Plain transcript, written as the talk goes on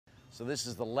So this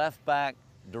is the left back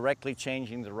directly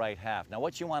changing the right half. Now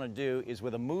what you want to do is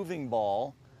with a moving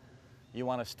ball, you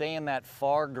want to stay in that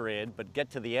far grid, but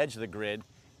get to the edge of the grid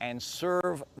and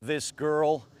serve this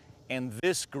girl in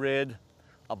this grid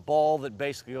a ball that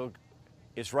basically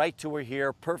is right to her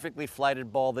here, perfectly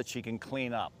flighted ball that she can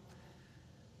clean up.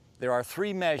 There are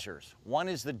three measures. One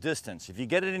is the distance. If you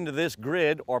get it into this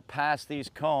grid or past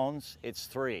these cones, it's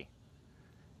 3.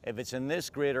 If it's in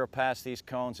this grid or past these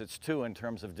cones, it's 2 in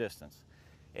terms of distance.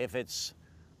 If it's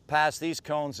past these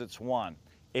cones, it's 1.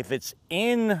 If it's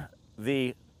in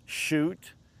the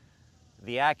chute,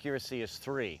 the accuracy is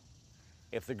 3.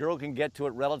 If the girl can get to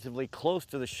it relatively close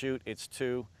to the chute, it's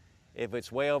 2. If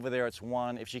it's way over there, it's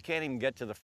 1. If she can't even get to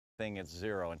the thing, it's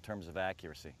 0 in terms of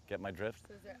accuracy. Get my drift?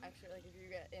 So is there actually, like, if you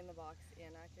get in the box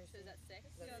and accuracy? So is that 6?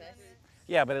 Is that 6?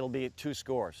 Yeah, but it'll be 2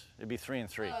 scores. It'd be 3 and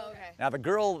 3. Oh, okay. Now the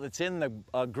girl that's in the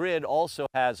grid also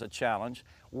has a challenge.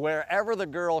 Wherever the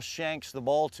girl shanks the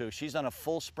ball to, she's on a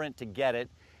full sprint to get it,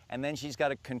 and then she's got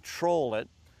to control it.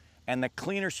 And the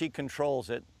cleaner she controls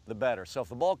it, the better. So if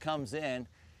the ball comes in,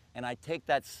 and I take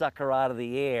that sucker out of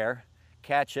the air,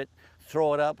 catch it,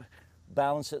 throw it up,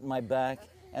 balance it in my back,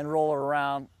 and roll it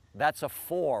around, that's a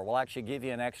 4. We'll actually give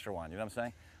you an extra one, you know what I'm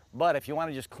saying? But if you want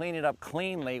to just clean it up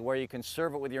cleanly where you can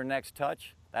serve it with your next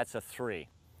touch, that's a 3.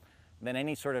 Then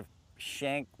any sort of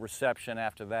shank reception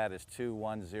after that is 2,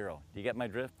 1, 0. Do you get my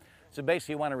drift? So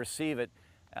basically you want to receive it,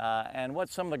 and what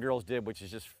some of the girls did, which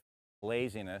is just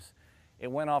laziness,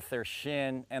 it went off their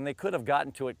shin, and they could have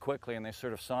gotten to it quickly, and they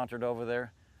sort of sauntered over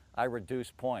there. I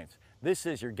reduce points. This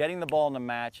is, you're getting the ball in the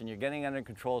match, and you're getting it under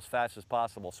control as fast as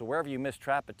possible. So wherever you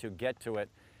mistrap it to, get to it,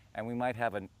 and we might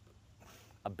have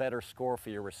a better score for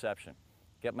your reception.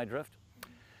 Get my drift?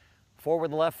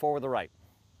 Forward the left, forward the right.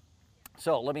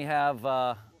 So let me have,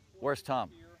 where's Tom?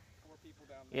 4 people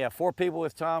down there. Yeah, 4 people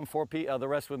with Tom, the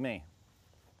rest with me.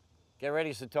 Get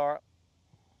ready, Satara.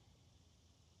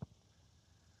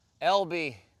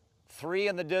 LB, 3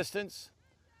 in the distance.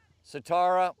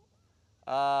 Satara,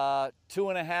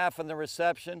 2.5 in the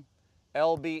reception.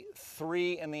 LB,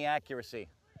 3 in the accuracy.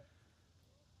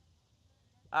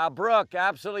 Brooke,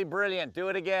 absolutely brilliant. Do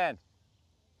it again.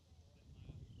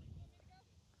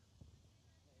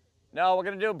 No, we're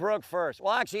going to do Brooke first.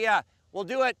 Well, actually, yeah, we'll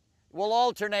do it. We'll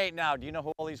alternate now. Do you know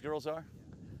who all these girls are?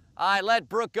 All right, let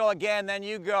Brooke go again, then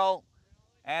you go,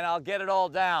 and I'll get it all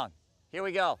down. Here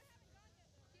we go.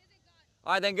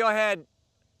 All right, then go ahead.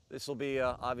 This will be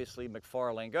obviously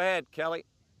McFarlane. Go ahead, Kelly.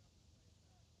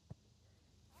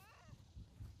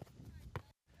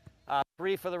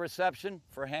 3 for the reception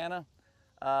for Hannah.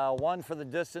 1 for the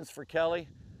distance for Kelly.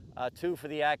 2 for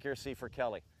the accuracy for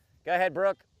Kelly. Go ahead,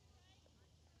 Brooke.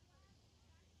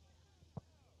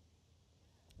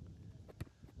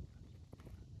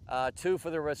 Two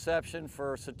for the reception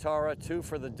for Satara. 2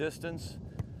 for the distance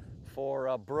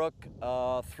for Brooke.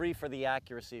 3 for the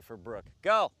accuracy for Brooke.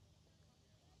 Go.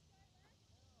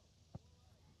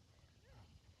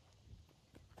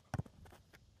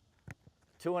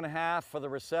 Two and a half for the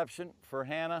reception for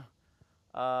Hannah.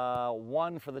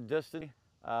 1 for the distance.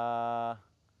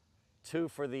 2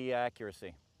 for the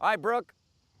accuracy. All right, Brooke.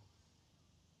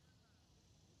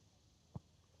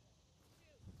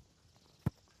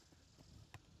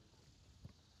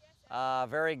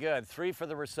 Very good. 3 for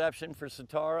the reception for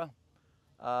Satara.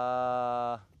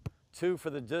 2 for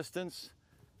the distance.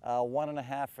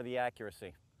 1.5 for the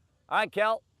accuracy. All right,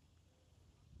 Kel.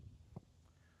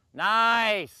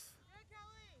 Nice.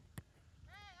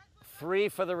 3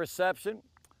 for the reception.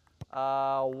 3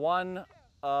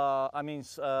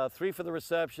 for the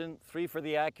reception, 3 for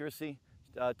the accuracy,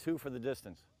 2 for the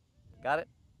distance. Got it?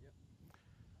 Yep.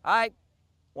 All right.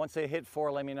 Once they hit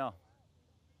 4, let me know.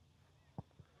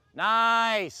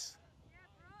 Nice.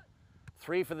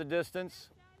 3 for the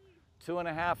distance,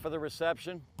 2.5 for the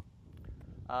reception,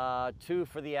 2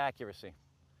 for the accuracy.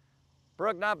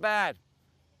 Brooke, not bad.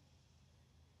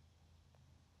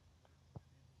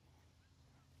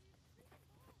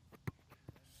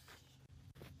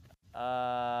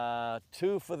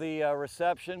 Two for the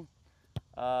reception,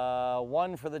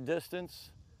 1 for the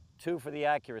distance, 2 for the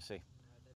accuracy.